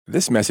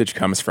This message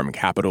comes from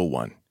Capital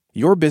One.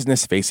 Your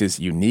business faces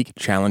unique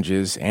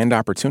challenges and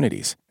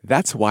opportunities.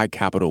 That's why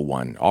Capital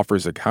One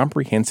offers a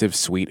comprehensive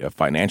suite of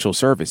financial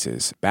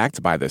services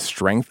backed by the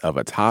strength of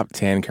a top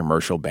 10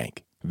 commercial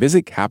bank.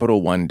 Visit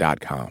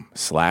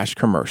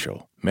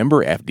CapitalOne.com/commercial.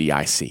 Member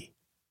FDIC.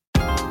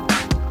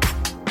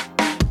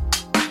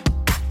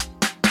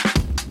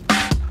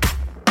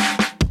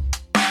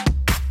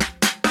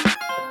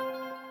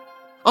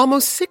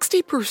 Almost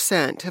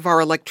 60% of our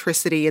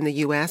electricity in the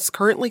U.S.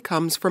 currently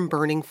comes from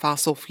burning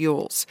fossil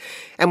fuels.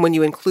 And when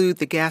you include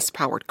the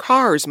gas-powered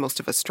cars most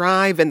of us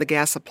drive and the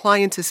gas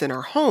appliances in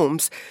our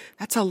homes,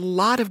 that's a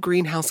lot of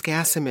greenhouse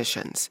gas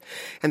emissions.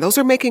 And those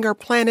are making our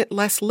planet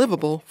less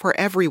livable for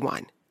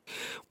everyone.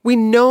 We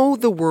know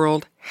the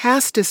world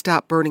has to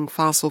stop burning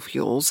fossil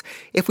fuels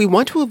if we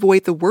want to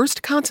avoid the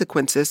worst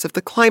consequences of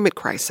the climate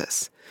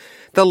crisis.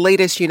 The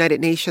latest United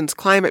Nations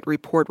climate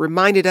report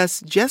reminded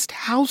us just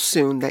how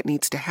soon that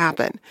needs to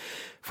happen.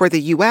 For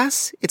the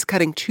U.S., it's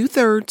cutting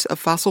 2/3 of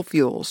fossil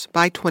fuels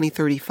by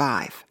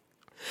 2035.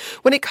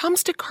 When it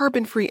comes to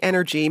carbon-free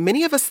energy,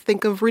 many of us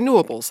think of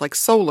renewables like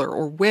solar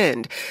or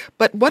wind.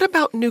 But what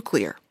about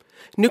nuclear?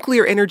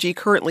 Nuclear energy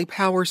currently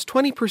powers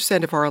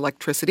 20% of our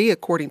electricity,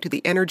 according to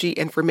the Energy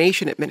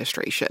Information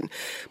Administration.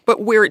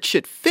 But where it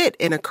should fit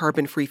in a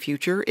carbon-free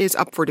future is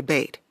up for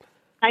debate.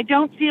 I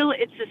don't feel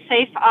it's a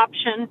safe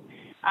option.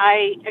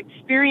 I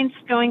experienced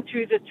going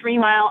through the 3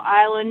 Mile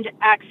Island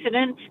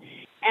accident,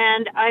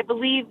 and I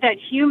believe that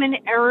human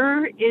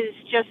error is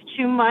just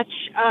too much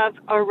of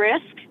a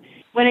risk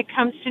when it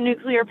comes to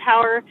nuclear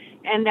power,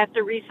 and that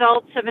the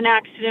results of an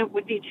accident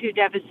would be too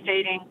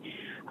devastating.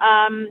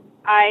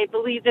 I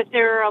believe that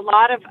there are a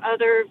lot of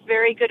other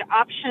very good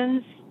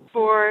options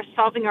for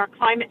solving our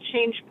climate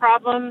change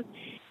problem,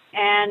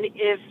 and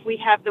if we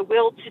have the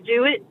will to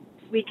do it,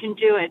 we can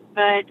do it.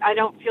 But I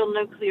don't feel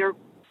nuclear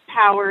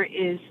power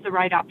is the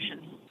right option.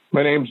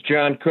 My name's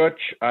John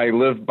Kutch. I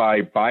live by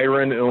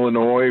Byron,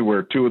 Illinois,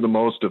 where 2 of the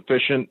most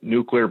efficient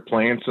nuclear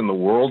plants in the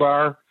world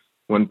are.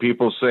 When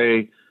people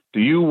say, "Do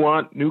you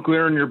want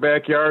nuclear in your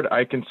backyard?"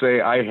 I can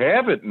say, I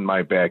have it in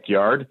my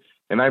backyard,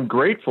 and I'm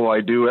grateful I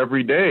do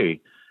every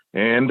day.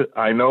 And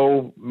I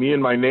know me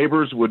and my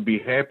neighbors would be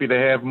happy to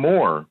have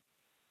more.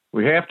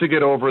 We have to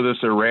get over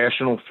this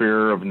irrational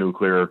fear of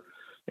nuclear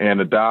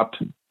and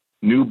adopt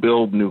new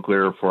build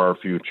nuclear for our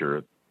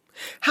future.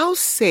 How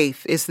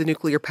safe is the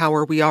nuclear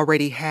power we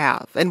already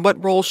have, and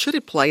what role should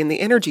it play in the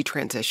energy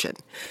transition?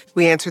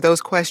 We answer those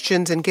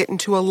questions and get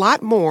into a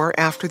lot more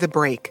after the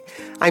break.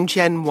 I'm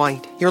Jen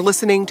White. You're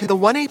listening to the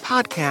 1A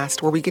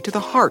podcast, where we get to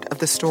the heart of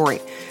the story.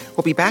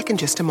 We'll be back in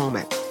just a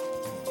moment.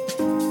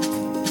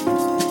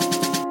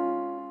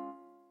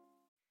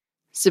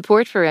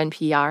 Support for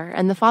NPR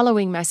and the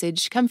following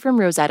message come from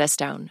Rosetta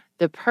Stone,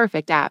 the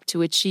perfect app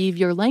to achieve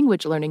your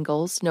language learning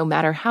goals no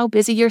matter how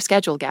busy your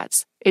schedule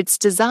gets. It's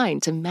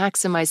designed to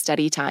maximize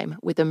study time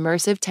with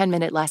immersive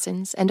 10-minute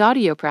lessons and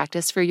audio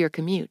practice for your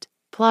commute.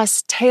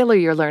 Plus, tailor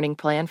your learning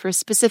plan for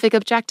specific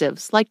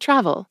objectives like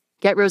travel.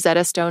 Get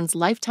Rosetta Stone's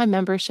lifetime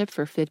membership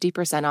for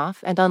 50%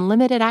 off and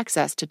unlimited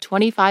access to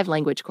 25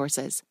 language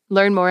courses.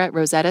 Learn more at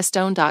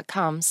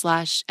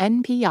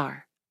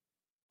rosettastone.com/NPR.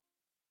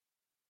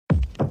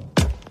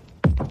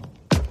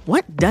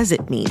 What does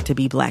it mean to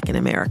be Black in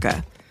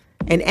America?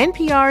 In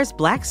NPR's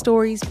Black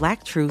Stories,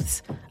 Black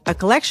Truths, a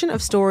collection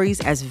of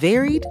stories as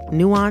varied,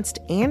 nuanced,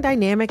 and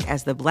dynamic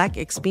as the Black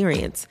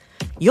experience,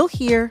 you'll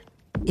hear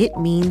it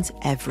means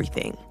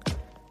everything.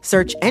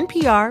 Search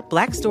NPR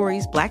Black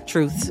Stories, Black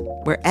Truths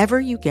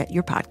wherever you get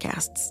your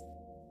podcasts.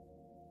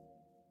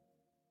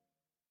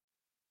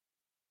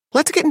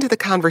 Let's get into the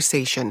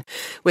conversation.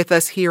 With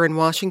us here in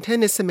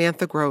Washington is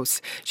Samantha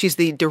Gross. She's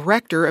the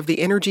director of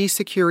the Energy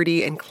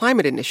Security and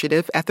Climate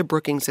Initiative at the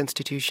Brookings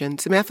Institution.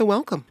 Samantha,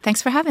 welcome.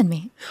 Thanks for having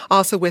me.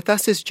 Also with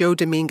us is Joe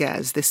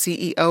Dominguez, the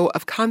CEO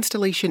of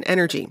Constellation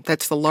Energy.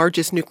 That's the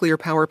largest nuclear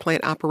power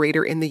plant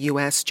operator in the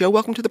U.S. Joe,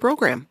 welcome to the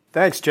program.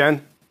 Thanks,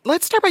 Jen.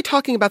 Let's start by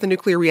talking about the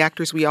nuclear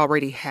reactors we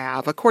already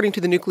have. According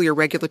to the Nuclear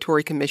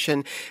Regulatory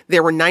Commission,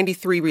 there were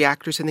 93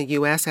 reactors in the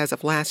U.S. as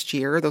of last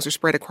year. Those are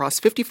spread across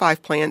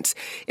 55 plants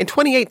in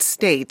 28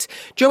 states.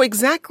 Joe,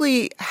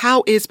 exactly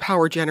how is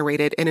power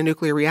generated in a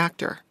nuclear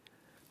reactor?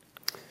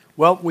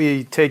 Well,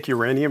 we take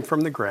uranium from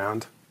the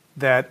ground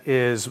that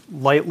is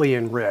lightly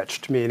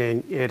enriched,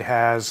 meaning it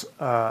has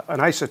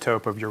an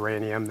isotope of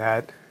uranium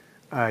that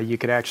you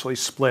could actually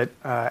split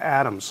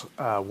atoms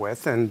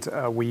with, and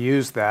we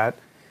use that.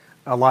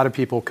 A lot of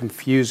people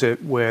confuse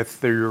it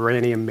with the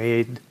uranium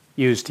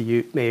used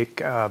to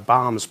make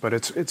bombs, but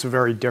it's a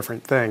very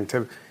different thing.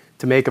 To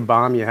make a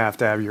bomb, you have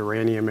to have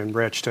uranium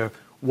enriched to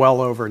well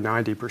over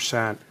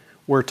 90%.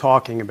 We're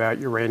talking about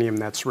uranium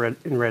that's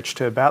enriched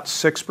to about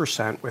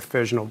 6% with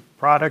fissional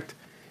product.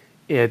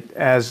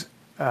 As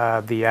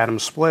the atom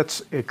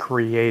splits, it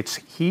creates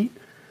heat.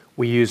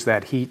 We use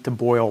that heat to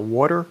boil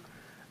water.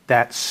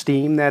 That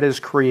steam that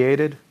is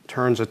created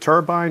turns a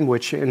turbine,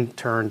 which in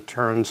turn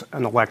turns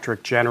an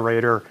electric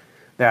generator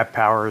that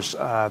powers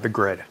the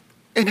grid.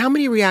 And how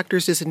many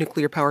reactors does a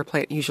nuclear power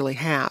plant usually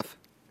have?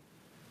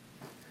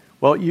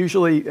 Well,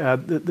 usually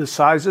the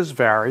sizes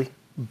vary,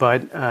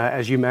 but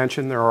as you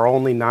mentioned, there are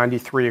only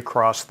 93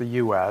 across the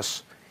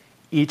U.S.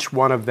 Each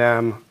one of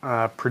them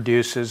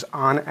produces,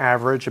 on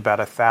average, about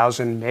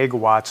 1,000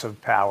 megawatts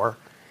of power,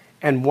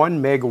 and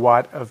 1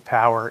 megawatt of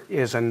power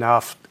is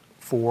enough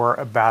for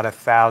about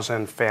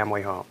 1,000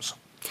 family homes.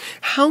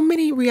 How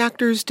many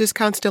reactors does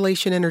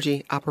Constellation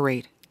Energy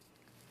operate?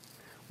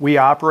 We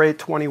operate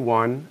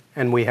 21,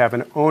 and we have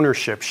an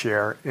ownership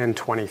share in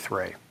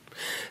 23.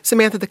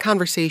 Samantha, the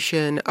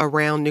conversation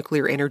around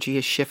nuclear energy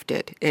has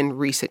shifted in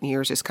recent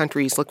years as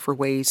countries look for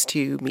ways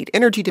to meet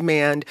energy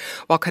demand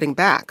while cutting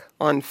back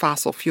on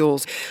fossil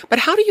fuels. But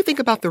how do you think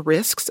about the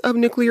risks of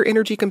nuclear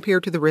energy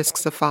compared to the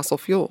risks of fossil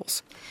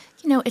fuels?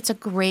 You know, it's a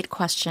great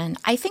question.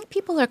 I think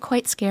people are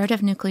quite scared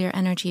of nuclear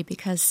energy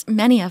because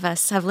many of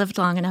us have lived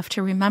long enough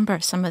to remember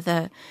some of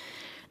the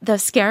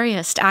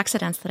scariest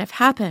accidents that have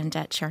happened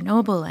at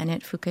Chernobyl and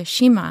at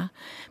Fukushima.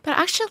 But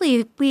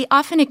actually, we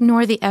often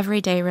ignore the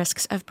everyday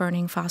risks of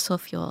burning fossil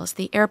fuels,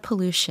 the air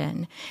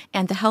pollution,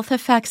 and the health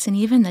effects and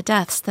even the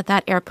deaths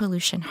that air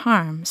pollution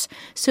harms.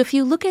 So if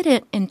you look at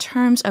it in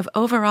terms of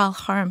overall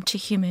harm to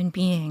human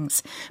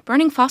beings,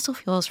 burning fossil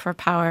fuels for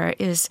power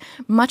is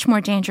much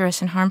more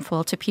dangerous and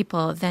harmful to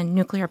people than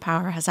nuclear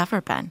power has ever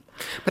been.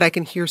 But I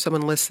can hear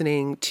someone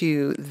listening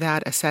to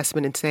that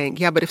assessment and saying,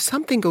 yeah, but if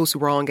something goes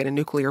wrong at a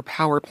nuclear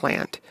power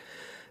plant,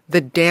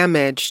 the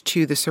damage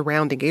to the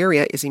surrounding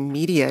area is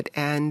immediate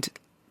and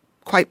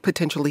quite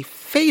potentially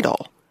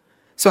fatal.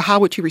 So how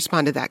would you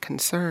respond to that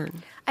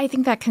concern? I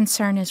think that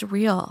concern is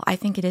real. I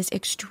think it is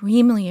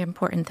extremely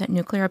important that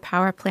nuclear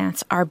power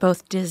plants are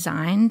both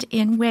designed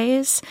in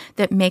ways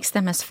that makes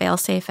them as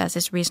fail-safe as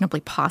is reasonably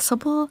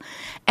possible,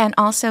 and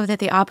also that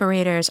the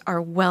operators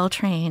are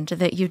well-trained,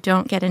 that you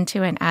don't get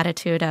into an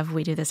attitude of,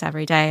 we do this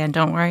every day and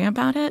don't worry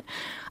about it.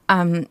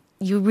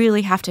 You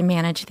really have to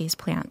manage these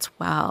plants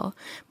well.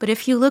 But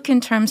if you look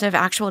in terms of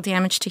actual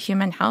damage to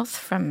human health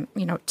from,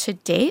 to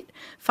date,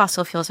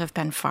 fossil fuels have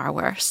been far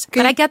worse.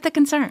 But I get the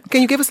concern.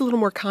 Can you give us a little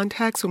more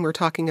context when we're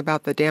talking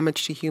about the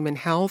damage to human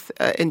health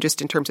and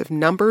just in terms of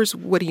numbers?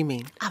 What do you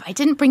mean? I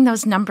didn't bring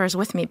those numbers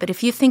with me, but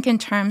if you think in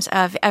terms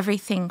of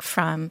everything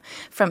from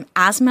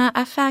asthma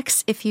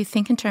effects, if you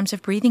think in terms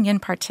of breathing in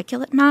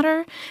particulate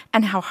matter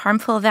and how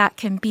harmful that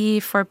can be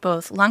for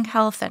both lung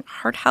health and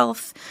heart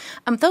health,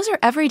 those are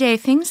everyday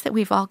things that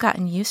we've all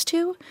gotten used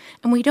to,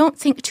 and we don't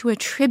think to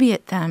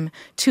attribute them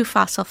to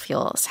fossil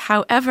fuels.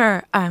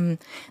 However,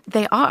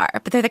 they are,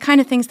 but they're the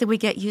kind of things that we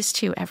get used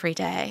to every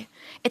day.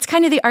 It's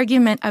kind of the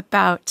argument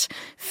about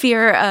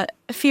fear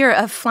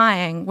of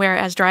flying,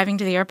 whereas driving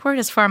to the airport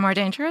is far more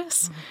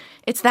dangerous. Mm-hmm.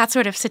 It's that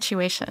sort of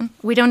situation.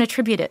 We don't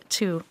attribute it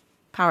to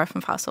power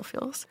from fossil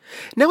fuels.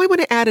 Now I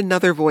want to add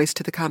another voice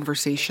to the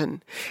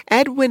conversation.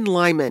 Edwin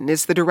Lyman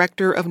is the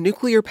director of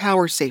nuclear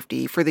power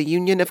safety for the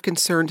Union of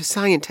Concerned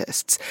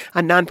Scientists,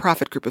 a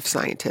nonprofit group of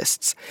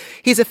scientists.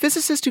 He's a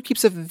physicist who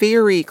keeps a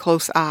very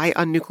close eye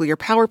on nuclear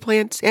power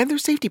plants and their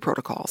safety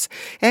protocols.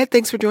 Ed,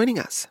 thanks for joining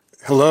us.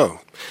 Hello.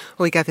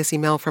 Well, we got this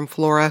email from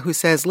Flora who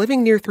says,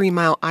 living near 3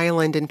 Mile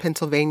Island in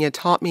Pennsylvania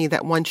taught me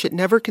that one should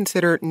never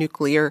consider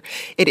nuclear.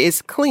 It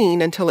is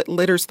clean until it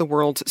litters the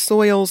world's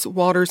soils,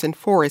 waters, and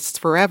forests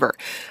forever.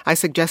 I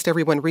suggest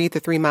everyone read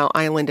the 3 Mile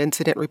Island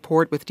incident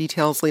report with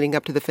details leading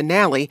up to the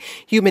finale.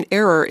 Human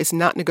error is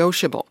not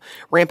negotiable.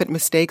 Rampant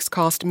mistakes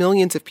cost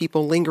millions of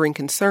people lingering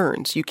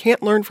concerns. You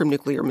can't learn from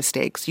nuclear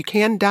mistakes. You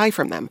can die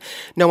from them.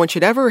 No one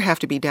should ever have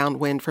to be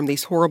downwind from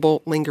these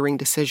horrible, lingering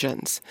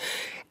decisions.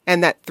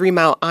 And that 3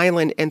 Mile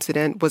Island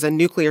incident was a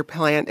nuclear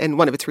plant and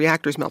one of its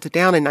reactors melted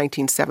down in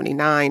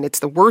 1979. It's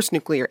the worst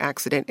nuclear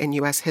accident in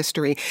U.S.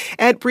 history.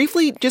 Ed,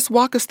 briefly, just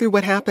walk us through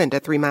what happened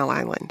at 3 Mile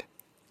Island.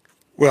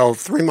 Well,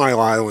 3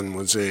 Mile Island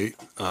was a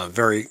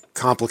very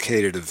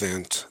complicated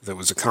event that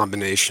was a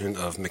combination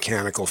of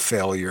mechanical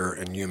failure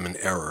and human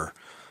error,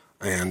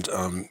 and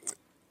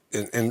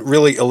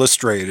really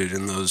illustrated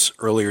in those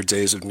earlier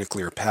days of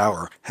nuclear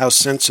power how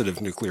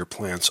sensitive nuclear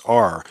plants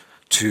are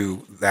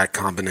to that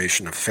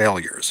combination of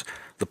failures.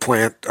 The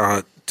plant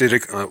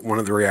one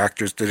of the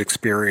reactors did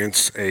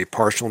experience a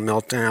partial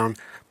meltdown,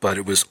 but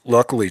it was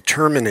luckily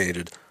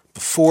terminated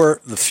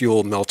before the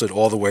fuel melted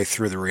all the way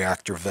through the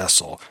reactor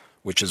vessel,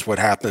 which is what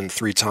happened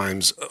 3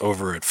 times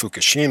over at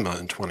Fukushima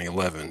in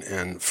 2011.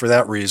 And for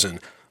that reason,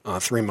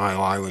 3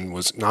 Mile Island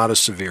was not as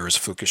severe as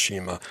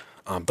Fukushima,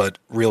 but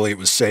really it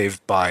was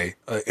saved by,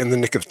 in the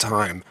nick of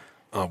time,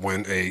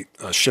 when a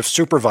shift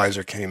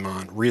supervisor came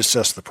on,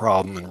 reassessed the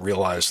problem, and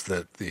realized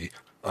that the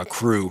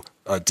crew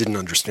didn't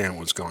understand what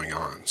was going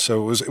on.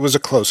 So it was a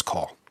close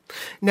call.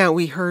 Now,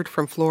 we heard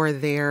from Flora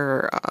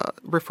there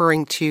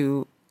referring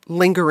to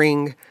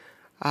lingering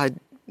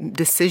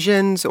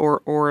decisions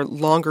or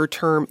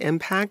longer-term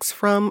impacts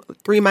from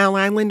 3 Mile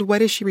Island.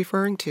 What is she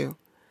referring to?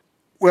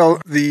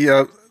 Well,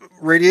 the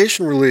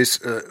radiation release,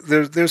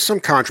 there's some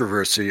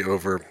controversy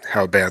over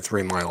how bad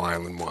 3 Mile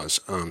Island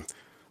was.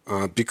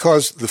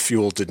 Because the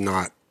fuel did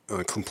not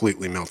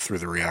completely melt through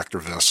the reactor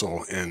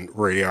vessel and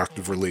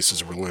radioactive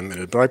releases were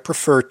limited. But I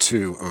prefer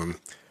to,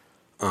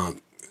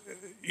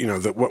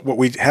 that what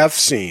we have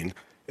seen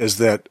is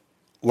that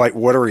light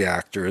water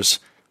reactors,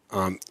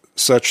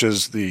 such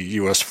as the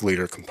U.S. fleet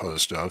are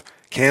composed of,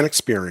 can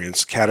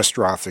experience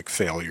catastrophic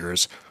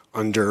failures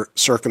under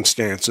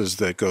circumstances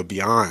that go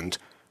beyond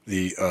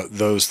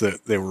those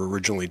that they were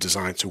originally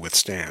designed to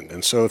withstand.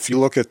 And so if you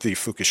look at the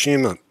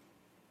Fukushima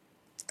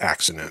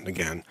accident,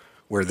 again,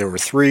 where there were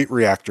 3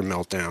 reactor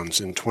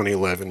meltdowns in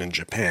 2011 in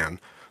Japan,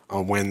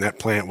 when that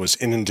plant was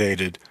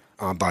inundated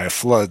by a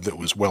flood that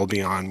was well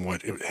beyond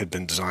what it had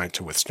been designed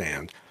to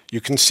withstand,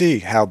 you can see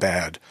how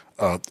bad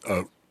a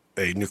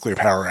nuclear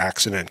power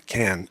accident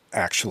can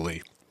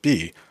actually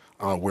be,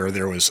 where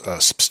there was a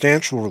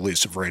substantial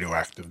release of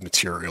radioactive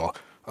material.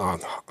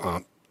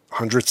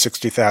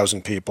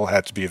 160,000 people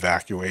had to be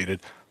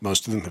evacuated.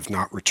 Most of them have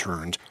not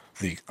returned.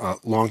 The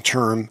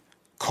long-term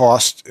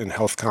cost and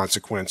health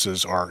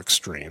consequences are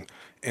extreme.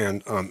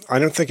 And I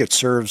don't think it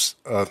serves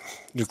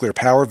nuclear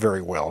power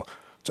very well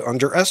to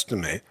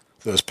underestimate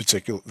the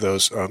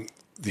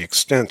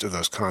extent of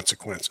those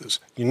consequences.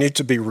 You need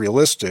to be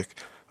realistic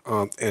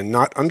and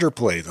not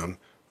underplay them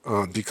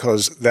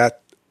because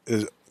that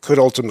could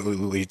ultimately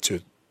lead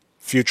to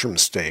future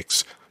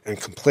mistakes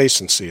and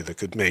complacency that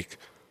could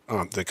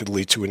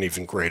lead to an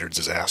even greater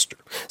disaster.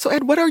 So,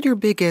 Ed, what are your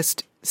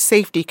biggest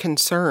safety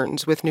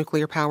concerns with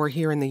nuclear power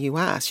here in the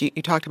U.S.?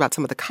 You talked about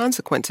some of the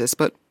consequences,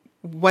 but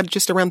what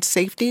just around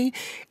safety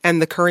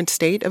and the current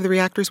state of the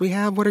reactors we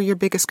have? What are your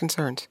biggest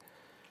concerns?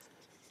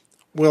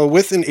 Well,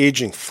 with an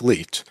aging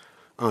fleet,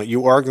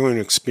 you are going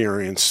to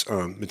experience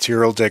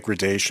material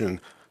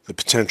degradation, the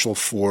potential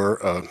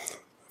for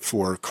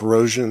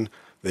corrosion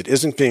that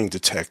isn't being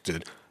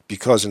detected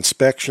because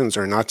inspections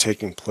are not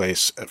taking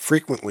place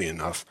frequently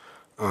enough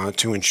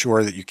to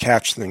ensure that you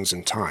catch things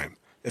in time.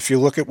 If you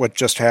look at what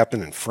just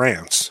happened in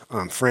France,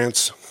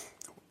 France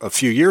a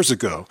few years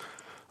ago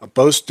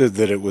boasted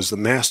that it was the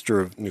master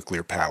of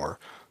nuclear power.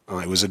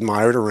 It was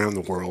admired around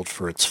the world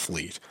for its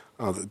fleet.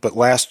 But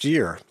last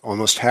year,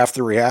 almost half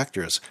the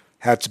reactors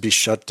had to be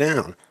shut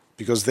down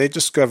because they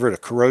discovered a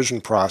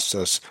corrosion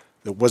process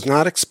that was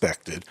not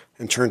expected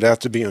and turned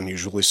out to be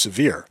unusually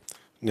severe.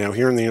 Now,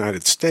 here in the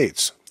United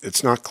States,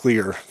 it's not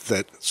clear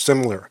that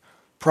similar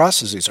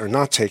processes are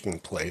not taking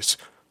place.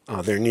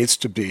 There needs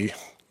to be,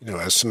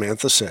 as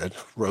Samantha said,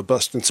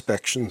 robust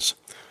inspections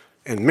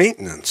and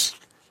maintenance.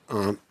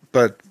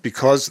 But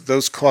because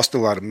those cost a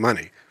lot of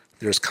money,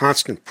 there's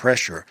constant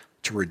pressure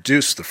to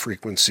reduce the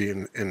frequency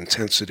and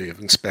intensity of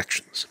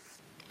inspections.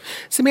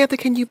 Samantha,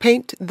 can you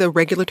paint the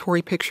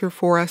regulatory picture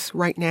for us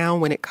right now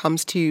when it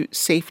comes to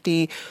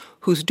safety?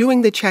 Who's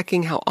doing the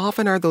checking? How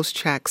often are those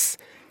checks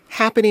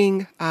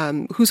happening?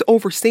 Who's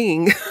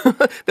overseeing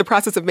the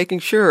process of making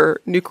sure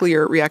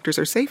nuclear reactors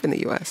are safe in the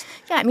U.S.?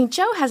 Yeah, I mean,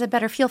 Joe has a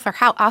better feel for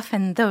how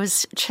often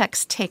those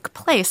checks take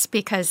place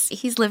because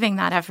he's living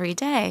that every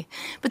day.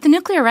 But the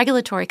Nuclear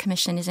Regulatory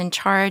Commission is in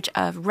charge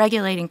of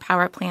regulating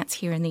power plants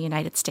here in the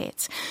United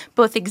States,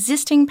 both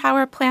existing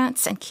power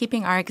plants and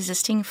keeping our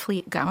existing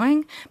fleet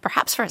going,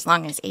 perhaps for as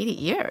long as 80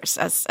 years,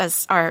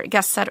 as our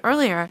guest said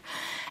earlier,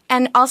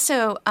 and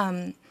also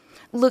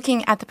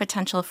looking at the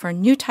potential for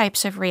new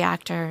types of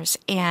reactors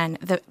and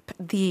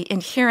the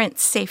inherent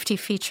safety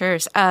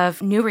features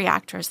of new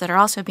reactors that are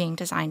also being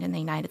designed in the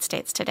United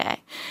States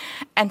today.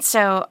 And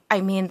so, I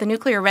mean, the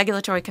Nuclear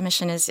Regulatory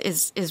Commission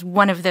is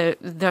one of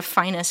the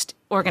finest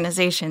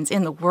organizations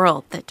in the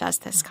world that does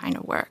this kind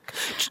of work.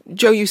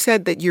 Joe, you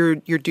said that you're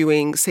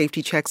doing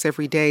safety checks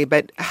every day,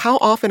 but how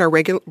often are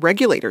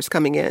regulators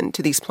coming in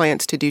to these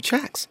plants to do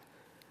checks?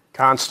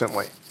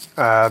 Constantly.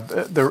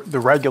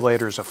 The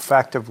regulators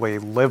effectively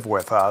live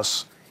with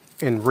us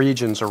in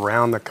regions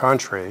around the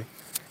country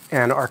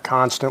and are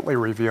constantly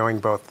reviewing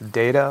both the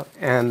data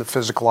and the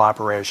physical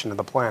operation of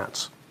the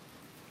plants.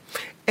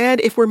 Ed,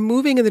 if we're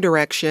moving in the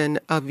direction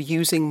of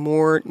using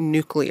more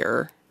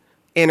nuclear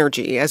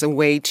energy as a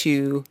way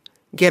to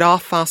get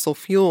off fossil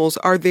fuels,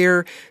 are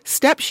there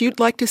steps you'd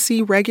like to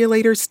see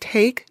regulators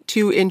take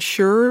to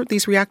ensure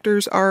these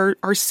reactors are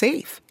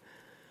safe?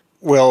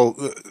 Well,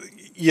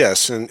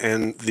 yes, and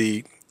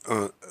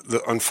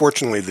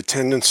unfortunately, the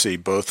tendency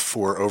both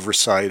for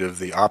oversight of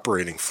the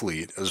operating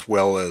fleet as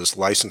well as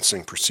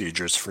licensing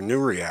procedures for new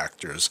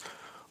reactors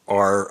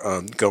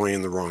are going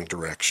in the wrong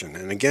direction.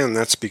 And again,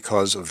 that's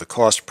because of the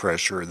cost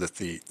pressure that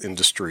the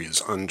industry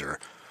is under.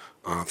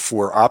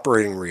 For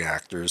operating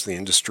reactors, the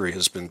industry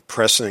has been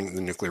pressing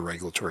the Nuclear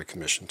Regulatory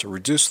Commission to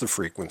reduce the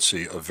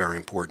frequency of very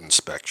important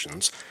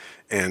inspections,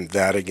 and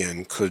that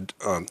again could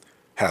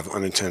have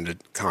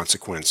unintended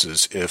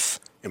consequences if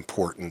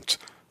important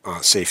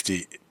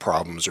safety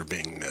problems are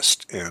being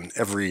missed. And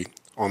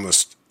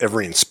almost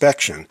every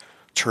inspection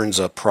turns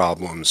up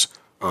problems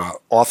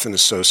often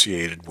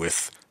associated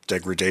with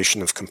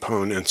degradation of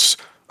components,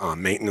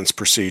 maintenance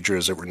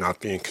procedures that were not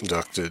being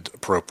conducted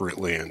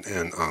appropriately,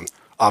 and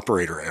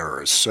operator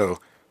errors.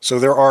 So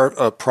there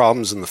are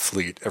problems in the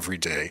fleet every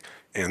day,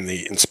 and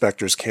the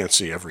inspectors can't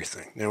see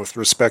everything. Now, with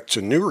respect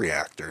to new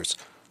reactors,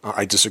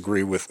 I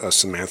disagree with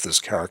Samantha's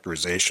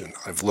characterization.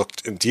 I've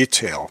looked in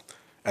detail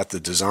at the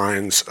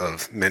designs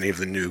of many of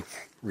the new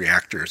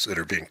reactors that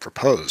are being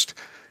proposed,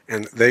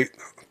 and they,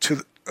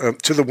 to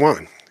the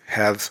one,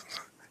 have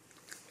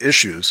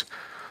issues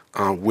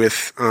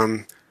with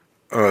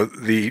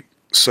the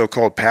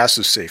so-called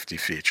passive safety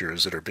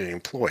features that are being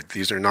employed.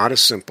 These are not as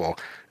simple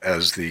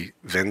as the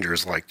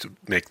vendors like to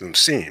make them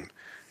seem.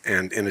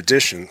 And in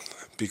addition,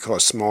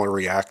 because smaller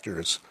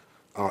reactors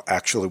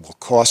actually will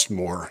cost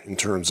more in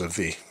terms of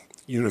the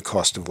unit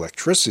cost of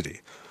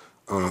electricity,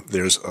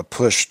 there's a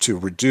push to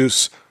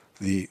reduce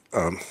the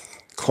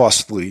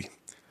costly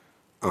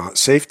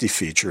safety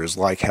features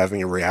like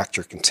having a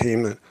reactor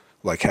containment,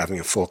 like having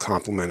a full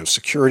complement of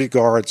security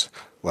guards,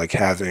 like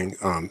having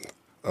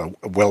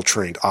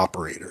well-trained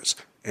operators.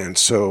 And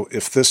so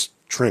if this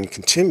trend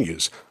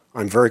continues,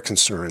 I'm very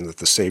concerned that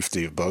the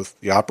safety of both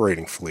the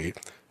operating fleet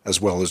as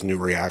well as new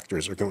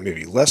reactors are going to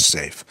be less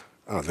safe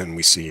than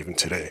we see even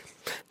today.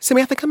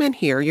 Samantha, come in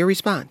here. Your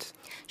response.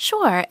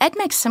 Sure. Ed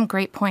makes some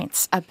great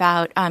points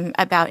about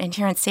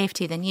inherent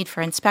safety, the need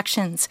for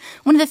inspections.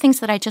 One of the things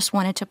that I just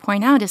wanted to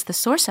point out is the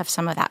source of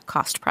some of that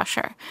cost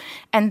pressure.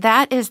 And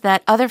that is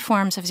that other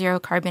forms of zero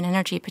carbon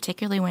energy,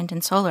 particularly wind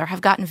and solar,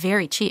 have gotten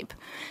very cheap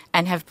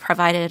and have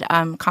provided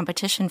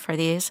competition for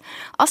these.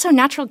 Also,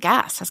 natural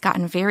gas has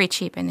gotten very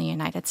cheap in the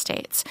United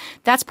States.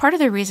 That's part of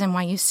the reason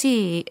why you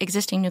see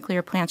existing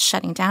nuclear plants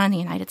shutting down in the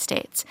United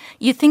States.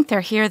 You think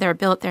they're here, they're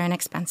built, they're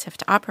inexpensive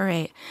to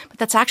operate, but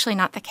that's actually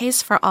not the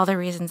case for all the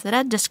reasons that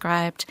Ed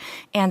described,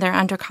 and they're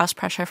under cost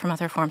pressure from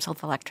other forms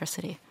of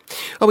electricity.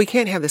 Well, we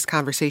can't have this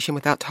conversation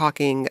without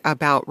talking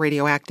about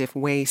radioactive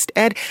waste.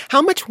 Ed,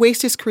 how much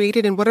waste is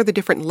created and what are the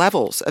different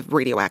levels of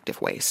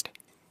radioactive waste?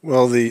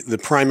 Well, the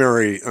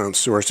primary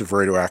source of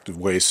radioactive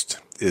waste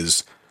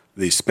is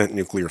the spent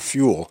nuclear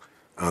fuel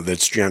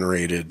that's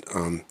generated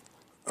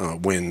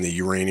when the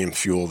uranium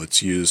fuel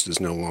that's used is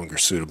no longer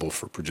suitable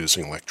for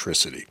producing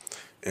electricity.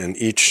 And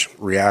each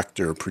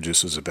reactor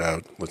produces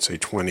about, let's say,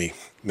 20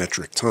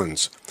 metric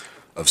tons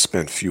of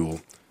spent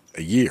fuel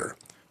a year.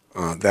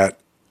 That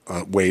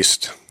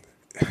waste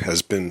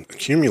has been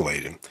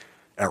accumulating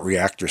at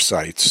reactor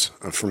sites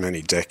for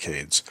many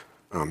decades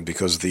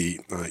because the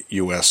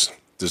U.S.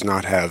 does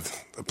not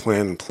have a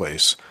plan in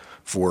place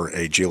for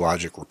a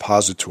geologic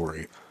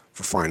repository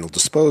for final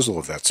disposal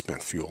of that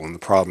spent fuel. And the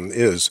problem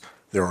is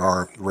there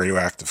are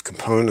radioactive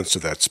components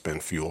of that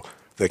spent fuel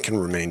that can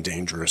remain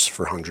dangerous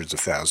for hundreds of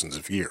thousands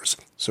of years.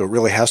 So it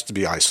really has to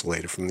be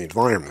isolated from the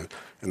environment.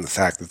 And the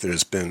fact that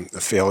there's been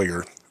a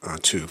failure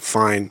to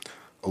find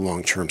a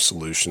long-term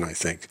solution, I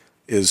think,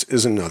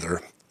 is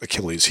another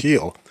Achilles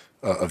heel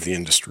of the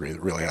industry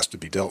that really has to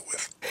be dealt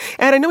with.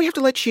 And I know we have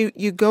to let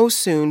you go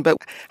soon, but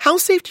how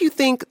safe do you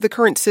think the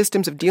current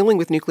systems of dealing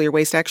with nuclear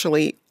waste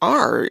actually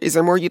are? Is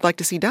there more you'd like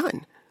to see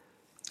done?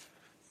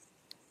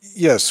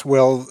 Yes,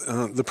 well,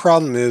 the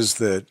problem is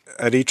that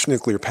at each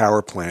nuclear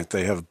power plant,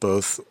 they have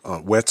both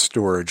wet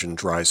storage and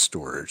dry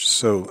storage.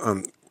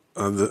 So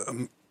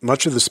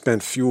much of the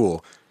spent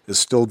fuel is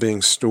still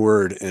being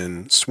stored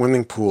in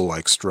swimming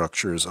pool-like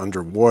structures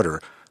underwater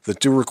that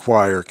do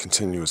require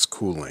continuous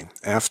cooling.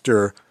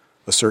 After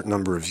a certain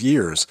number of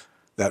years,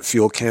 that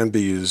fuel can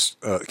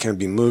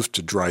be moved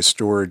to dry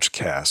storage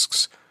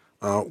casks,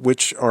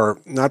 which are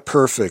not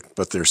perfect,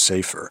 but they're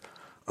safer.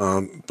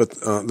 But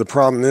the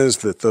problem is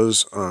that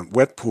those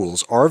wet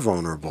pools are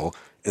vulnerable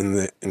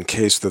in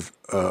case of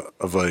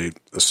a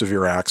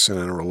severe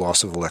accident or a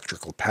loss of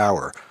electrical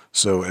power.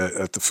 So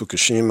at the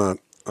Fukushima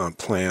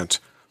plant,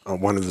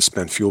 one of the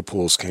spent fuel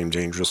pools came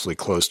dangerously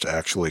close to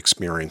actually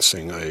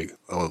experiencing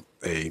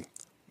a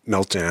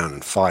meltdown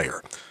and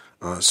fire.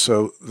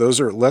 So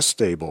those are less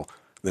stable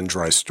than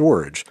dry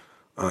storage.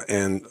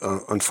 And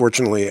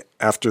unfortunately,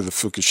 after the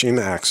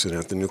Fukushima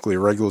accident, the Nuclear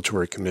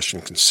Regulatory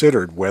Commission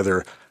considered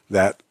whether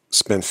that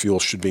spent fuel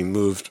should be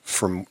moved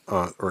from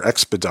or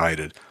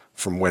expedited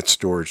from wet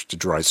storage to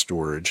dry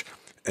storage,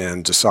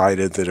 and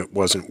decided that it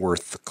wasn't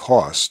worth the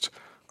cost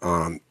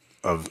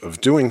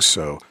of doing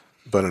so.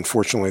 But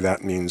unfortunately,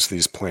 that means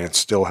these plants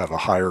still have a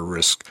higher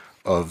risk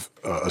of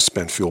a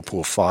spent fuel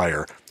pool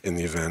fire in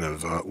the event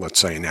of, let's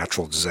say, a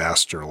natural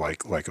disaster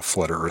like a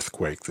flood or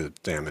earthquake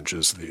that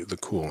damages the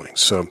cooling.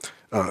 So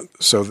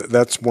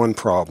that's one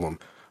problem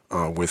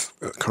with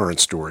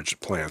current storage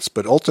plants.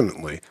 But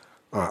ultimately,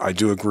 I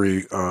do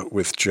agree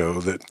with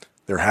Joe that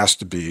there has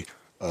to be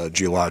a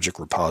geologic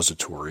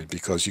repository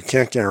because you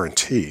can't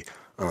guarantee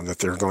that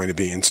there are going to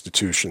be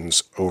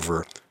institutions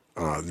over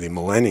the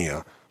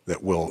millennia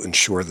that will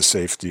ensure the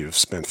safety of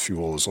spent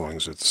fuel as long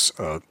as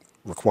it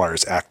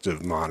requires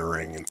active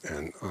monitoring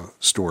and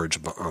storage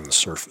on the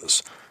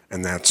surface.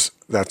 And that's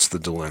the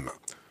dilemma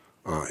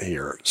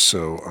here.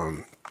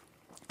 So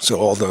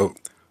although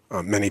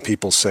many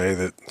people say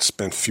that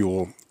spent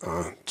fuel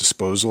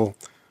disposal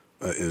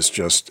is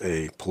just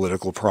a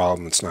political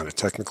problem, it's not a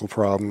technical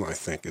problem, I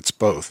think it's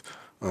both.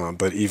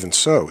 But even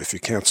so, if you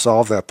can't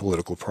solve that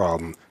political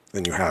problem,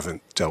 then you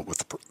haven't dealt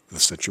with the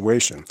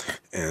situation.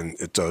 And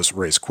it does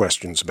raise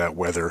questions about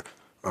whether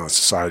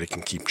society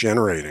can keep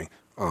generating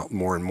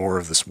more and more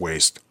of this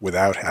waste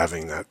without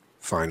having that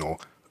final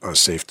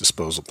safe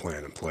disposal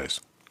plan in place.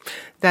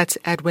 That's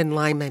Edwin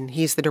Lyman.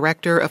 He's the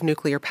director of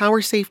nuclear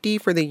power safety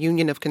for the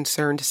Union of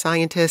Concerned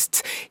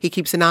Scientists. He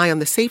keeps an eye on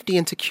the safety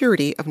and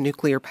security of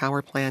nuclear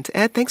power plants.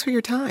 Ed, thanks for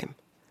your time.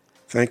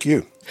 Thank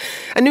you.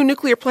 A new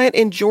nuclear plant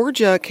in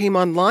Georgia came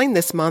online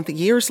this month,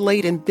 years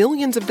late and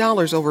billions of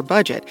dollars over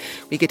budget.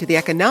 We get to the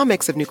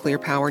economics of nuclear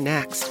power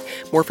next.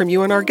 More from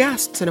you and our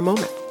guests in a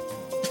moment.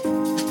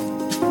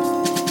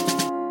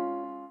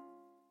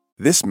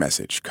 This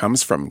message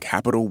comes from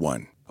Capital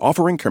One,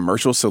 offering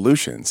commercial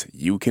solutions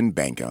you can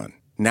bank on.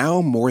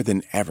 Now more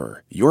than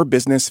ever, your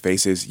business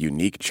faces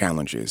unique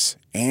challenges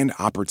and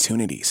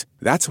opportunities.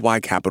 That's why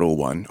Capital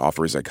One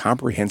offers a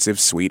comprehensive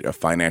suite of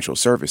financial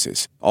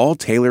services, all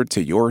tailored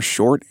to your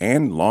short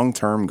and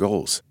long-term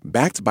goals.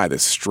 Backed by the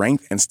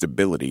strength and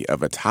stability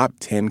of a top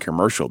 10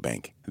 commercial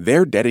bank,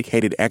 their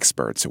dedicated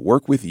experts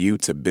work with you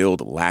to build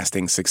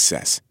lasting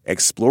success.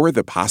 Explore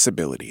the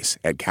possibilities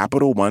at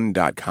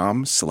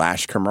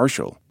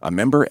CapitalOne.com/commercial, a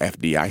member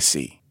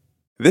FDIC.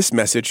 This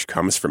message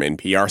comes from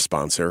NPR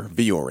sponsor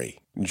Vuori.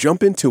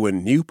 Jump into a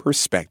new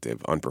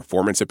perspective on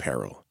performance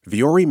apparel.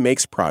 Vuori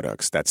makes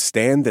products that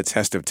stand the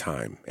test of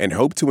time and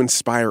hope to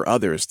inspire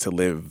others to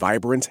live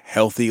vibrant,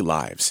 healthy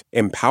lives,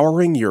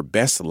 empowering your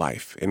best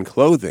life in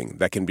clothing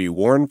that can be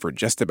worn for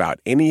just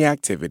about any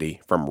activity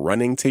from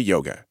running to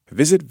yoga.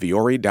 Visit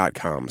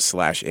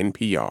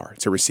Vuori.com/NPR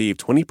to receive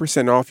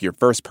 20% off your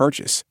first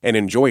purchase and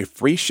enjoy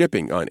free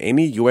shipping on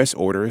any U.S.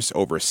 orders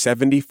over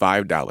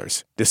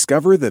 $75.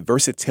 Discover the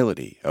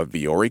versatility of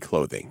Vuori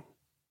clothing.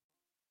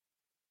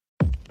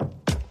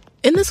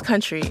 In this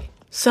country,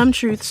 some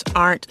truths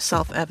aren't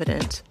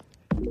self-evident.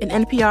 In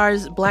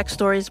NPR's Black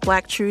Stories,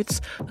 Black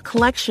Truths, a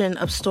collection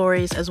of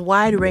stories as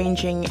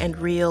wide-ranging and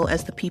real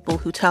as the people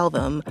who tell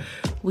them,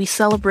 we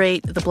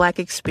celebrate the Black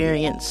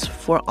experience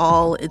for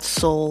all its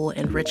soul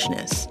and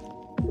richness.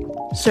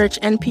 Search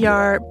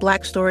NPR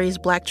Black Stories,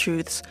 Black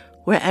Truths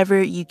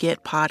wherever you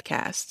get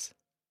podcasts.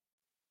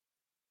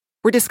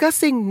 We're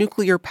discussing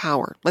nuclear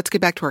power. Let's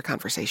get back to our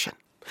conversation.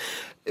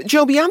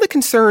 Joe, beyond the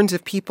concerns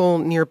of people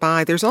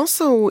nearby, there's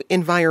also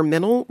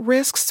environmental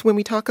risks when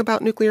we talk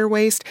about nuclear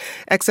waste.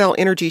 Xcel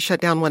Energy shut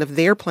down one of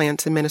their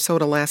plants in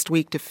Minnesota last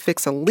week to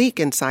fix a leak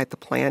inside the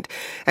plant.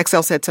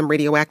 Xcel said some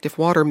radioactive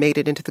water made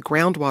it into the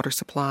groundwater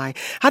supply.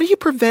 How do you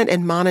prevent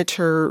and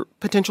monitor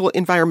potential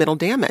environmental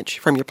damage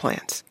from your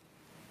plants?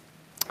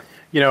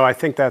 You know, I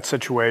think that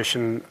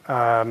situation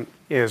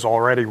is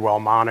already well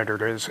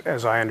monitored,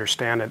 as I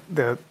understand it.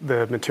 The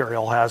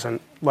material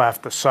hasn't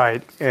left the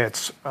site.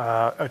 It's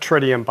a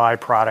tritium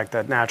byproduct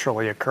that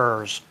naturally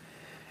occurs.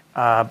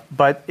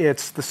 But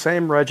it's the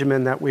same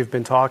regimen that we've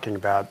been talking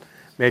about,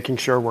 making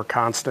sure we're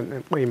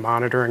constantly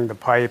monitoring the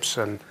pipes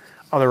and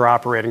other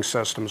operating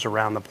systems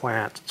around the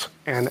plants.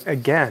 And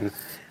again,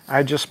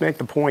 I just make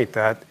the point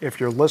that if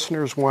your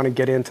listeners want to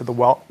get into the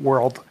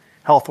World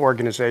Health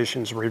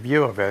Organization's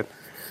review of it,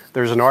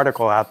 there's an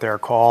article out there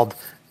called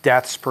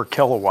Deaths Per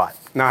Kilowatt.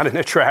 Not an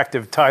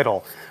attractive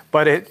title,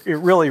 but it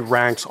really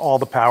ranks all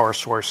the power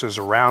sources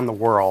around the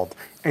world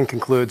and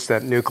concludes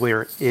that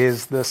nuclear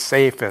is the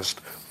safest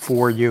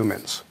for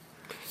humans.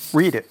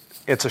 Read it.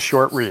 It's a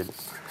short read.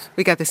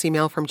 We got this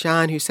email from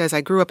John who says,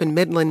 I grew up in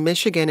Midland,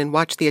 Michigan and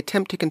watched the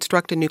attempt to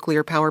construct a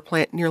nuclear power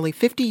plant nearly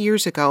 50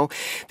 years ago.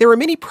 There were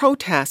many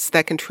protests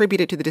that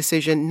contributed to the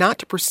decision not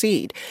to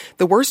proceed.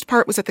 The worst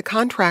part was that the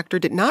contractor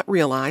did not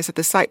realize that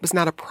the site was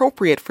not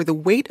appropriate for the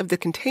weight of the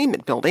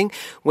containment building,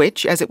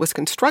 which, as it was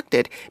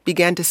constructed,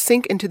 began to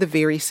sink into the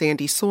very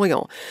sandy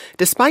soil.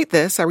 Despite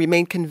this, I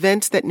remain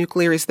convinced that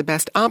nuclear is the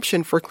best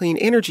option for clean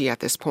energy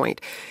at this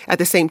point. At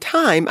the same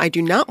time, I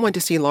do not want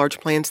to see large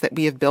plants that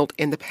we have built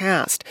in the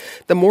past.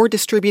 The more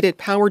distributed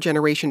power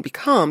generation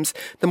becomes,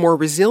 the more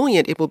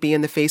resilient it will be in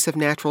the face of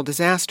natural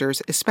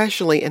disasters,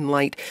 especially in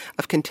light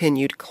of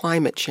continued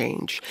climate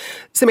change.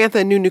 Samantha,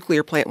 a new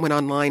nuclear plant went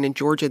online in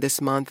Georgia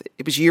this month.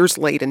 It was years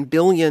late and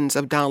billions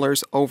of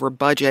dollars over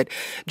budget.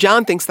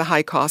 John thinks the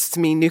high costs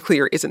mean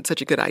nuclear isn't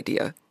such a good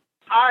idea.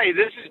 Hi,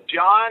 this is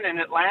John in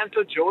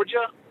Atlanta,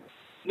 Georgia.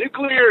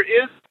 Nuclear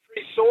is a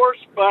resource,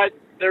 but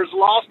there's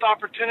lost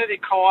opportunity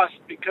cost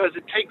because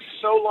it takes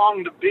so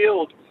long to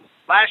build.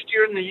 Last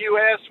year in the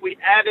U.S., we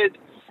added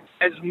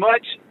as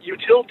much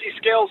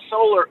utility-scale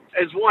solar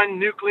as one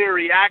nuclear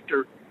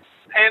reactor.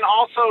 And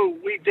also,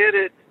 we did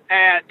it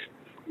at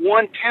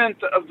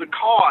 1/10 of the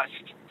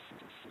cost.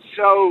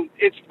 So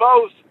it's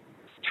both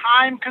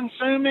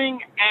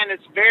time-consuming and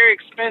it's very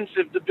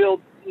expensive to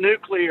build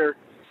nuclear.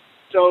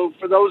 So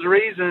for those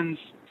reasons,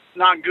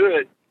 not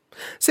good.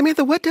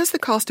 Samantha, what does the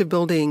cost of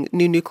building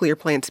new nuclear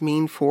plants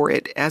mean for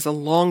it as a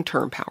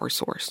long-term power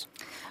source?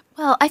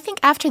 Well, I think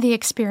after the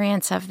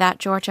experience of that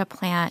Georgia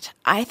plant,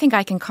 I think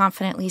I can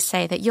confidently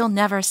say that you'll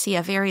never see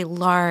a very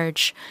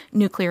large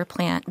nuclear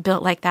plant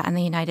built like that in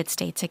the United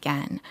States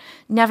again.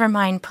 Never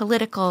mind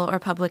political or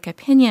public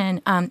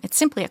opinion, it's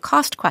simply a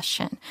cost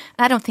question.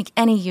 And I don't think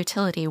any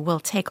utility will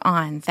take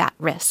on that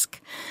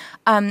risk.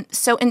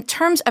 So in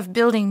terms of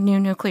building new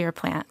nuclear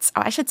plants,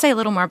 I should say a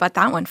little more about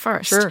that one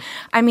first. Sure.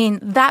 I mean,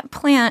 that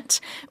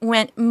plant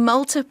went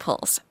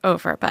multiples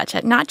over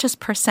budget, not just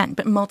percent,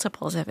 but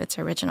multiples of its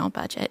original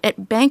budget.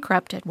 It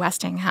bankrupted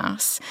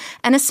Westinghouse.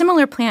 And a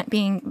similar plant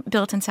being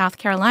built in South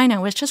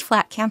Carolina was just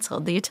flat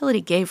canceled. The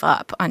utility gave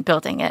up on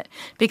building it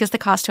because the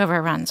cost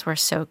overruns were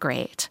so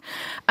great.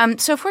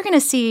 So if we're going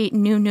to see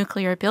new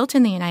nuclear built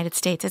in the United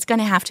States, it's going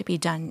to have to be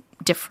done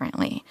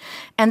differently.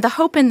 And the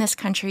hope in this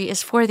country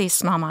is for these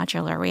small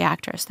modular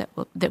reactors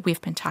that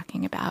we've been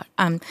talking about.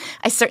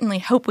 I certainly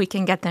hope we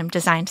can get them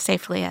designed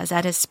safely, as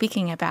Ed is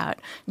speaking about,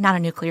 not a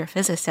nuclear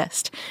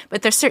physicist.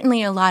 But there's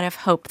certainly a lot of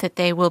hope that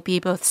they will be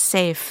both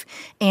safe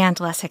and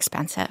less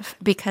expensive,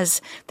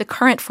 because the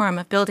current form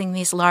of building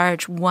these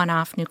large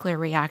one-off nuclear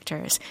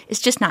reactors is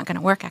just not going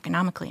to work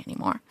economically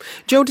anymore.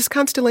 Joe, does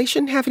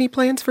Constellation have any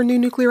plans for new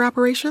nuclear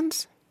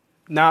operations?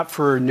 Not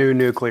for new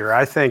nuclear.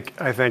 I think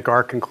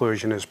our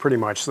conclusion is pretty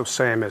much the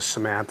same as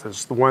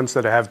Samantha's. The ones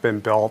that have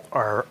been built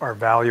are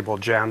valuable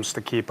gems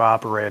to keep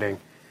operating,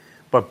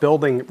 but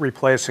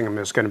replacing them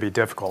is going to be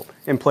difficult.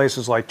 In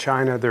places like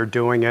China, they're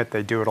doing it.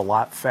 They do it a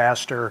lot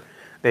faster.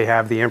 They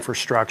have the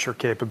infrastructure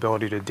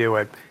capability to do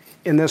it.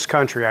 In this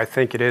country, I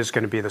think it is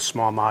going to be the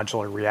small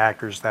modular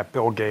reactors that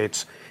Bill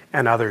Gates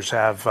and others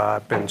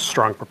have been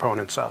strong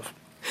proponents of.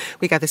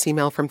 We got this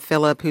email from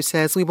Philip, who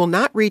says, we will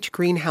not reach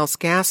greenhouse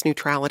gas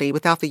neutrality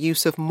without the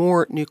use of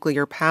more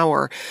nuclear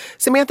power.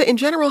 Samantha, in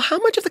general, how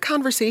much of the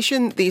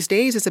conversation these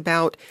days is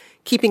about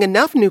keeping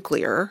enough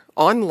nuclear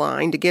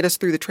online to get us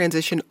through the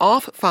transition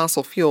off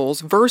fossil fuels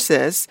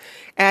versus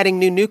adding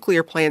new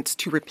nuclear plants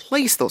to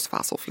replace those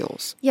fossil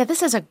fuels? Yeah,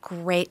 this is a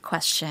great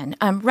question.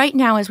 Right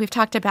now, as we've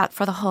talked about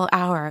for the whole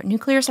hour,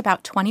 nuclear is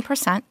about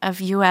 20% of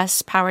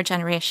U.S. power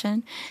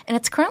generation, and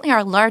it's currently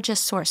our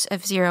largest source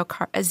of zero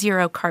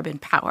carbon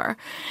power.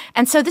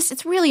 And so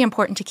it's really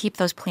important to keep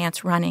those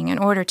plants running in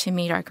order to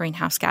meet our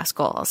greenhouse gas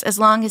goals, as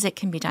long as it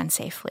can be done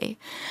safely.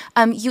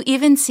 You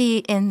even see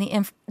in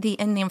the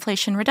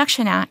Inflation Reduction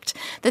Act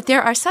that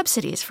there are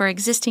subsidies for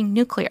existing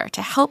nuclear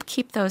to help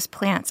keep those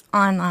plants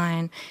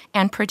online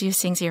and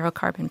producing zero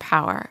carbon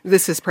power.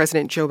 This is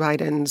President Joe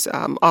Biden's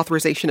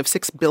authorization of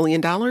 $6 billion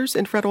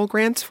in federal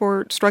grants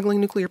for struggling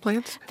nuclear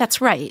plants?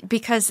 That's right,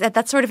 because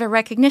that's sort of a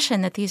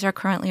recognition that these are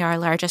currently our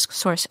largest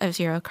source of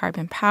zero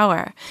carbon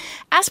power.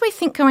 As we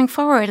think going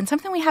forward, and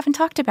something we haven't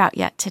talked about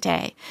yet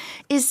today,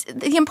 is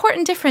the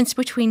important difference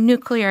between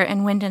nuclear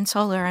and wind and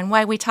solar, and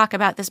why we talk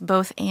about this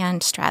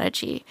both-and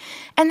strategy.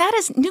 And that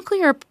is,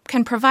 nuclear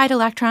can provide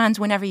electrons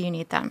whenever you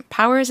need them.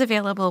 Power is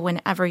available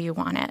whenever you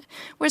want it.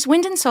 Whereas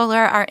wind and solar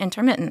are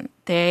intermittent.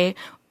 They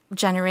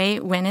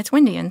generate when it's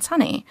windy and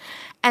sunny.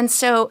 And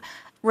so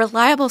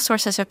reliable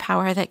sources of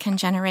power that can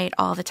generate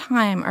all the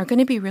time are going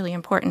to be really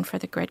important for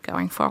the grid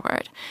going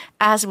forward,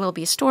 as will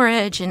be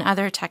storage and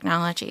other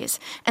technologies.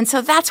 And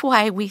so that's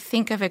why we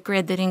think of a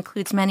grid that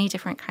includes many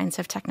different kinds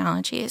of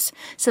technologies,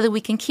 so that we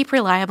can keep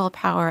reliable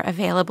power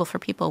available for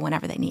people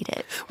whenever they need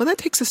it. Well, that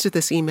takes us to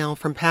this email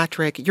from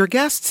Patrick. Your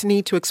guests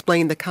need to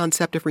explain the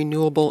concept of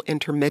renewable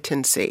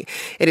intermittency.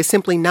 It is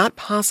simply not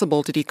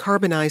possible to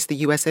decarbonize the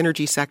U.S.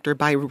 energy sector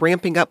by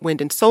ramping up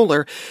wind and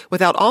solar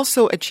without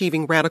also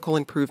achieving radical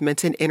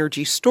improvements in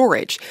energy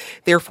storage.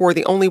 Therefore,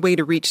 the only way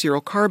to reach zero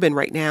carbon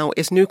right now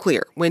is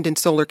nuclear. Wind and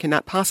solar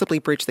cannot possibly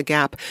bridge the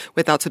gap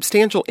without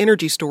substantial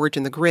energy storage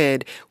in the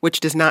grid, which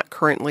does not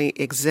currently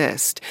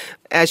exist.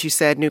 As you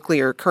said,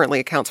 nuclear currently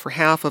accounts for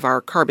half of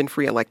our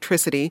carbon-free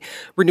electricity.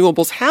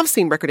 Renewables have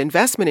seen record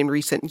investment in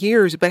recent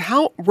years, but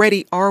how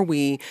ready are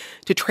we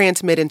to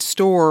transmit and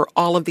store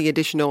all of the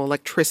additional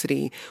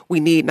electricity we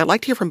need? And I'd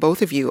like to hear from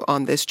both of you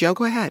on this. Joe,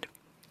 go ahead.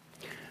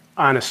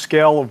 On a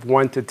scale of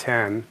 1 to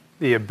 10,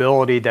 the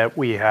ability that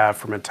we have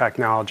from a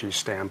technology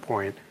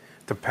standpoint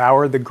to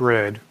power the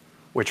grid,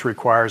 which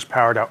requires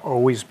power to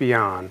always be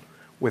on,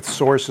 with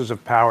sources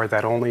of power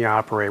that only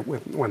operate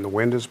when the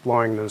wind is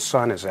blowing and the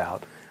sun is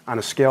out. On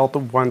a scale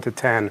of 1 to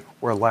 10,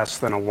 we're less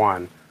than a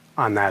 1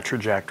 on that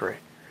trajectory.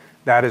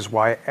 That is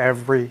why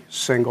every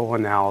single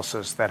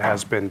analysis that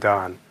has been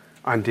done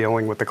on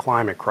dealing with the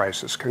climate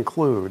crisis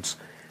concludes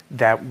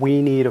that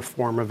we need a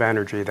form of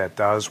energy that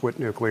does what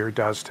nuclear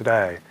does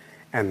today,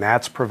 and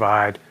that's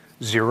provide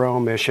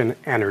zero-emission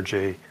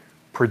energy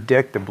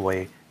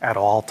predictably at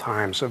all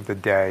times of the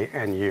day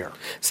and year.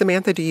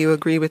 Samantha, do you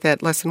agree with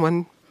that less than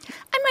 1?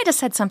 I might have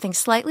said something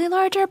slightly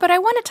larger, but I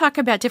want to talk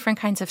about different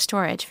kinds of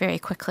storage very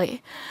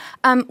quickly.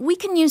 We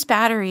can use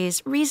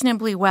batteries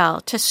reasonably well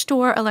to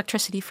store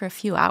electricity for a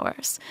few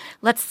hours.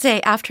 Let's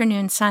say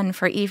afternoon sun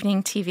for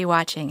evening TV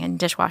watching and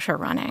dishwasher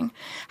running.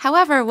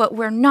 However, what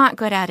we're not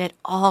good at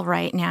all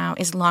right now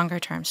is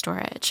longer-term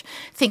storage.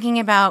 Thinking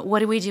about what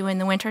do we do in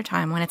the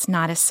wintertime when it's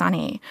not as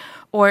sunny,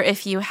 or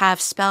if you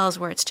have spells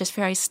where it's just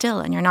very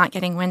still and you're not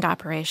getting wind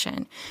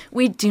operation.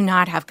 We do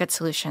not have good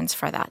solutions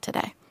for that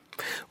today.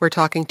 We're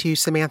talking to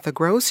Samantha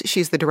Gross.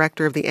 She's the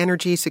director of the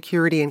Energy,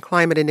 Security, and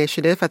Climate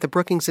Initiative at the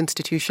Brookings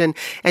Institution,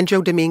 and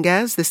Joe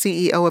Dominguez, the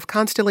CEO of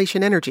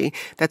Constellation Energy.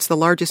 That's the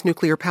largest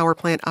nuclear power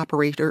plant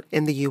operator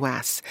in the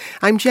U.S.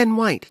 I'm Jen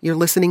White. You're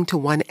listening to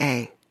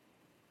 1A.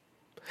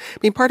 I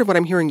mean, part of what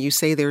I'm hearing you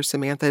say there,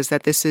 Samantha, is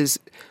that this is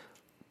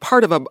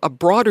part of a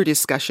broader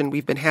discussion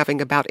we've been having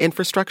about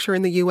infrastructure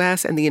in the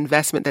U.S. and the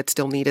investment that's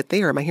still needed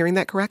there. Am I hearing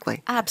that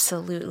correctly?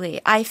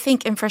 Absolutely. I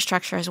think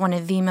infrastructure is one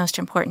of the most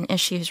important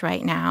issues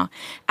right now.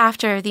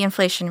 After the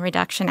Inflation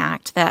Reduction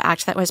Act, the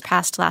act that was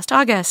passed last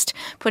August,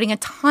 putting a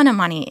ton of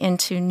money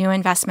into new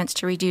investments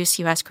to reduce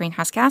U.S.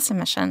 greenhouse gas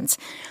emissions,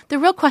 the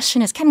real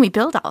question is, can we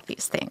build all of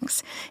these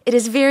things? It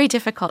is very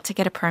difficult to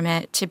get a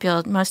permit to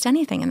build most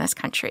anything in this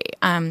country,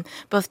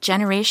 both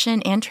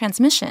generation and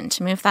transmission,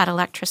 to move that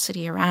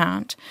electricity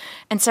around.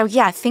 And so,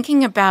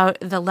 thinking about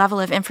the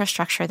level of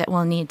infrastructure that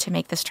we'll need to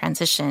make this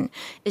transition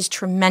is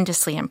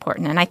tremendously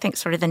important, and I think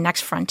sort of the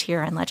next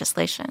frontier in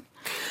legislation.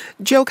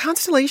 Joe,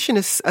 Constellation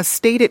is a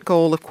stated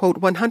goal of, quote,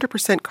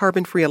 100%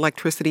 carbon-free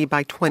electricity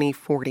by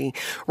 2040.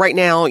 Right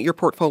now, your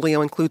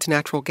portfolio includes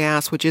natural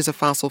gas, which is a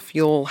fossil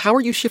fuel. How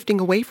are you shifting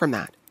away from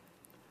that?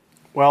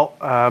 Well,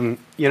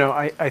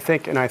 I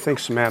think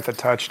Samantha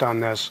touched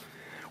on this.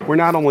 We're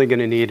not only going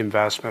to need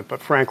investment,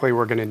 but frankly,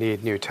 we're going to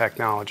need new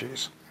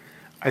technologies.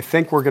 I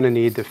think we're going to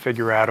need to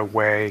figure out a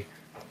way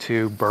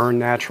to burn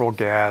natural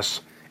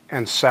gas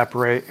and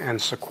separate and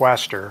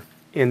sequester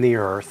in the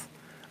earth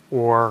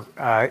or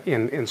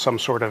in some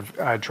sort of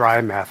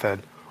dry method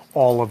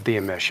all of the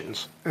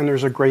emissions. And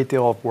there's a great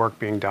deal of work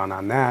being done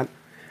on that,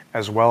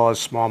 as well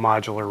as small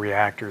modular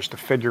reactors to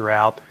figure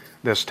out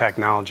this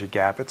technology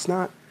gap.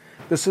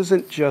 This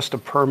isn't just a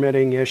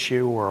permitting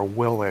issue or a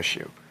will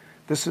issue.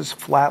 This is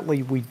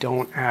flatly, we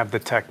don't have the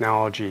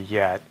technology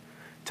yet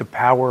to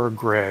power a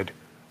grid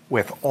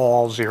with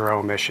all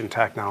zero-emission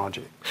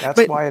technology.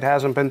 That's why it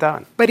hasn't been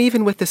done. But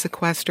even with the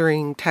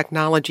sequestering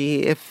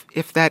technology,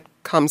 if that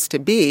comes to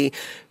be,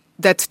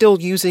 that's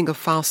still using a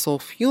fossil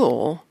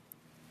fuel,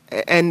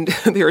 and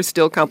there are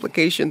still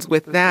complications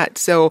with that.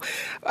 So,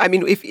 I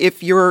mean,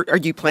 are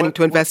you planning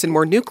to invest in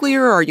more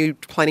nuclear? Are you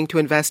planning to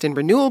invest in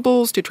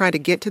renewables to try to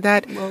get to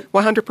that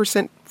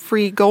 100%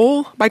 free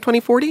goal by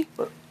 2040?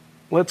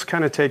 Let's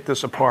kind of take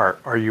this apart.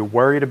 Are you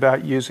worried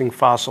about using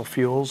fossil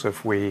fuels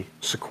if we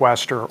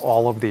sequester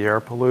all of the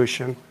air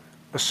pollution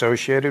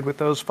associated with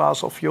those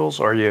fossil fuels?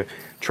 Are you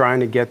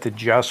trying to get to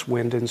just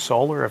wind and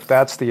solar? If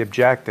that's the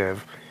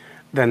objective,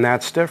 then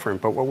that's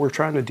different. But what we're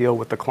trying to deal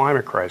with the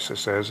climate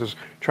crisis is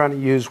trying to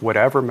use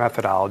whatever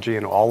methodology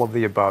and all of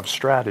the above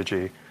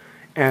strategy.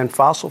 And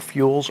fossil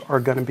fuels are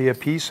going to be a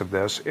piece of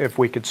this if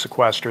we could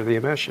sequester the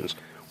emissions.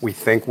 We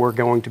think we're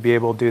going to be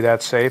able to do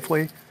that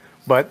safely,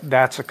 but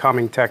that's a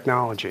coming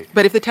technology.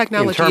 But if the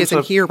technology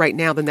isn't here right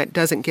now, then that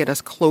doesn't get us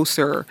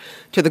closer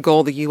to the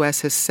goal the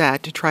U.S. has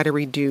set to try to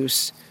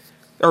reduce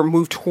or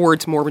move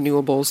towards more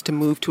renewables, to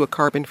move to a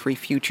carbon-free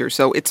future.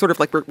 So it's sort of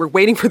like we're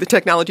waiting for the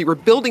technology. We're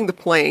building the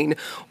plane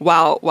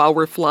while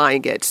we're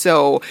flying it.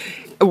 So,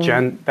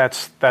 Jen,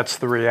 that's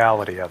the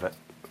reality of it.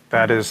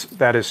 That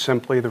is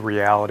simply the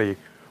reality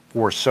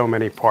for so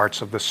many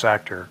parts of the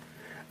sector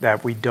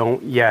that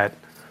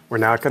we're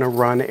not going to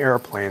run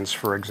airplanes,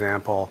 for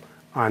example,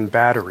 on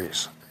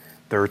batteries.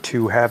 They're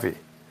too heavy.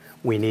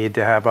 We need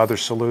to have other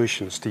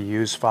solutions to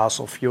use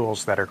fossil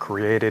fuels that are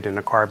created in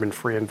a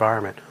carbon-free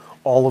environment.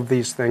 All of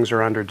these things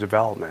are under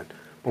development.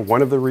 But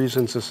one of the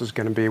reasons this is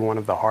going to be one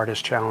of the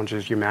hardest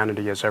challenges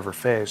humanity has ever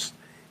faced,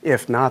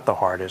 if not the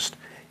hardest,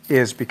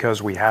 is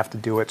because we have to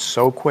do it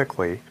so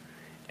quickly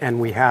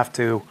and we have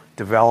to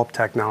develop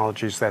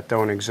technologies that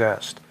don't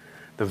exist.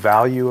 The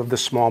value of the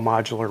small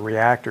modular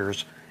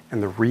reactors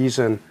and the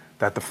reason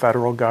that the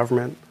federal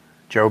government,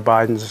 Joe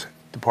Biden's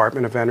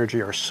Department of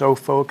Energy, are so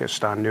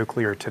focused on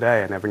nuclear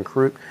today and have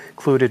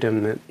included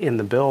in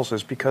the bills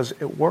is because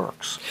it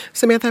works.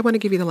 Samantha, I want to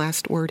give you the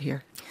last word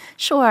here.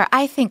 Sure.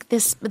 I think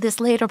this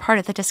later part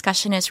of the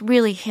discussion has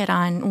really hit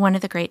on one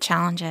of the great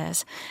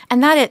challenges,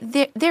 and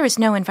that there is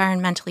no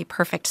environmentally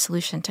perfect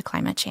solution to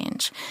climate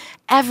change.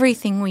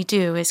 Everything we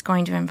do is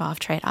going to involve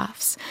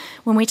trade-offs.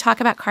 When we talk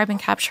about carbon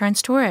capture and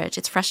storage,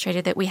 it's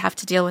frustrated that we have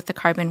to deal with the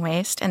carbon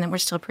waste and that we're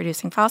still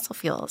producing fossil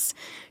fuels.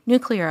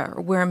 Nuclear,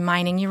 we're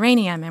mining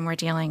uranium and we're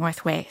dealing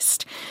with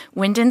waste.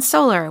 Wind and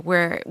solar,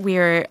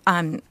 we're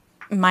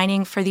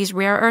mining for these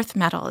rare earth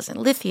metals and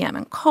lithium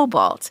and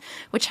cobalt,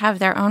 which have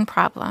their own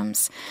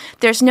problems.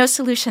 There's no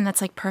solution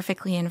that's like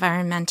perfectly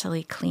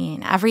environmentally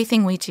clean.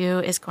 Everything we do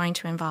is going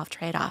to involve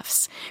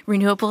trade-offs.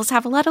 Renewables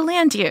have a lot of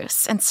land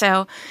use, and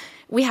so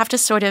we have to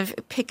sort of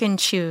pick and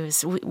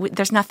choose.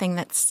 There's nothing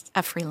that's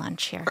a free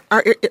lunch here.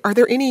 Are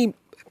there any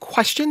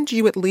questions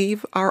you would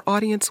leave our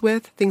audience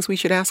with, things we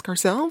should ask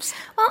ourselves?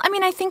 Well, I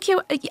mean, I think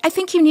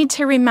you need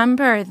to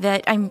remember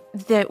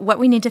that what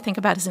we need to think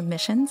about is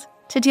emissions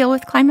to deal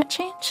with climate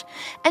change.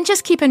 And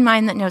just keep in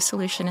mind that no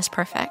solution is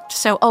perfect.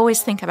 So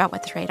always think about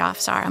what the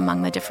trade-offs are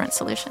among the different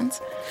solutions.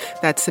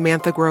 That's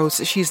Samantha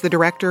Gross. She's the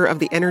director of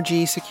the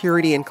Energy,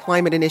 Security, and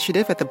Climate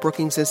Initiative at the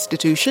Brookings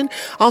Institution.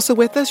 Also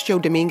with us, Joe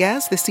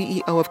Dominguez, the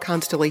CEO of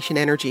Constellation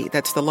Energy.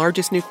 That's the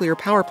largest nuclear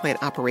power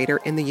plant operator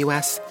in the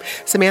U.S.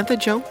 Samantha,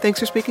 Joe, thanks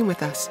for speaking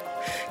with us.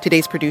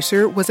 Today's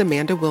producer was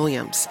Amanda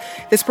Williams.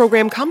 This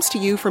program comes to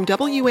you from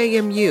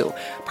WAMU,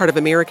 part of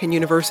American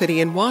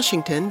University in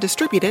Washington,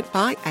 distributed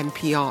by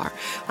NPR.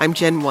 I'm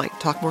Jen White.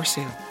 Talk more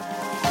soon.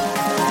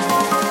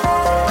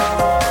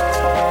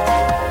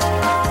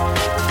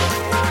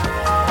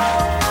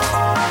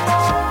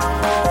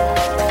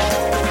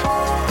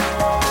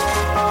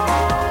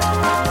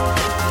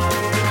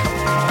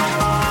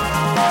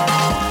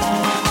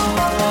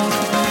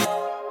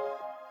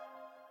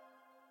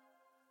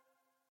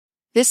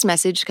 This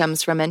message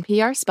comes from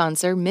NPR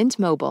sponsor Mint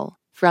Mobile.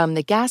 From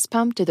the gas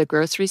pump to the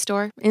grocery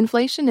store,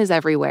 inflation is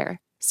everywhere.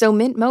 So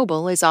Mint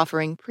Mobile is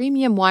offering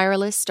premium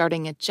wireless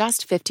starting at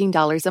just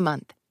 $15 a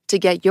month. To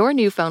get your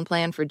new phone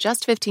plan for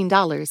just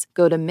 $15,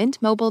 go to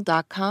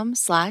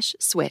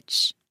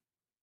mintmobile.com/switch.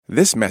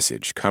 This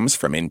message comes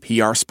from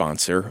NPR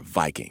sponsor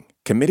Viking,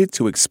 committed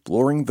to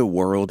exploring the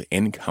world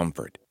in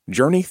comfort.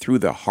 Journey through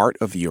the heart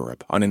of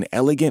Europe on an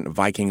elegant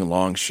Viking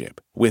longship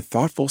with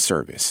thoughtful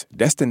service,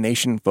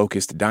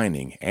 destination-focused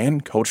dining,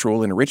 and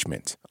cultural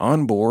enrichment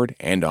on board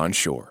and on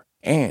shore.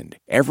 And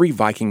every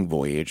Viking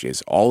voyage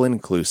is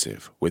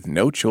all-inclusive with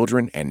no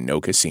children and no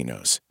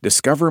casinos.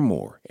 Discover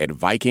more at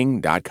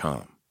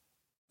Viking.com.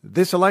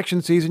 This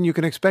election season, you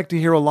can expect to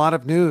hear a lot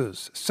of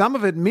news, some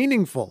of it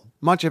meaningful,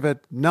 much of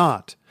it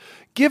not.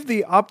 Give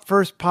the Up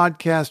First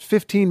podcast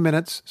 15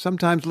 minutes,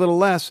 sometimes a little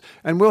less,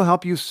 and we'll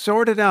help you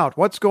sort it out.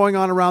 What's going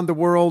on around the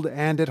world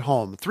and at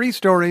home? 3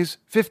 stories,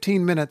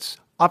 15 minutes,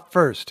 Up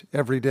First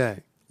every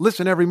day.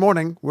 Listen every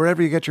morning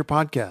wherever you get your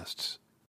podcasts.